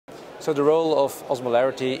So the role of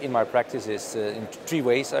osmolarity in my practice is in three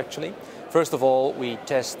ways actually. First of all, we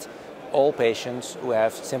test all patients who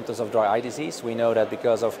have symptoms of dry eye disease. We know that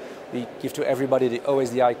because we give to everybody the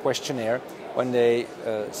OSDI questionnaire when they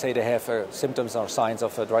say they have symptoms or signs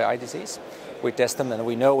of dry eye disease. We test them and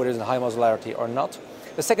we know whether it's a high osmolarity or not.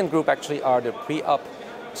 The second group actually are the pre-op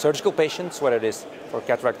surgical patients, whether it is for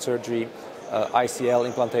cataract surgery, ICL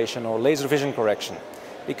implantation or laser vision correction.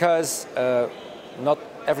 Because not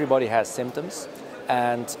everybody has symptoms,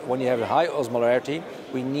 and when you have a high osmolarity,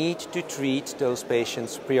 we need to treat those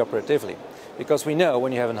patients preoperatively. Because we know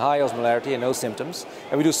when you have a high osmolarity and no symptoms,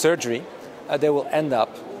 and we do surgery, they will end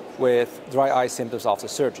up with dry eye symptoms after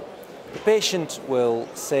surgery. The patient will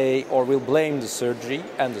say or will blame the surgery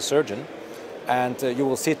and the surgeon, and you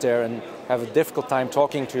will sit there and have a difficult time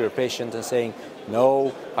talking to your patient and saying,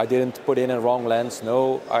 no, I didn't put in a wrong lens,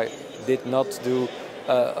 no, I did not do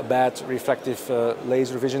a bad refractive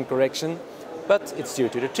laser vision correction, but it's due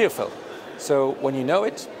to the tear film. So when you know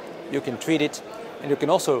it, you can treat it, and you can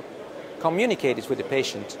also communicate it with the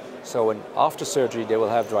patient. So when after surgery they will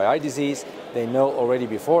have dry eye disease, they know already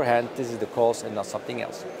beforehand this is the cause and not something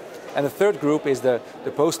else. And the third group is the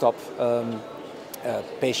post-op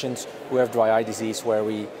patients who have dry eye disease, where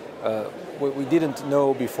we didn't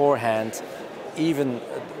know beforehand, even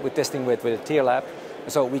with testing with a tear lab.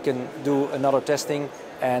 So we can do another testing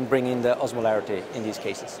and bring in the osmolarity in these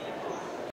cases.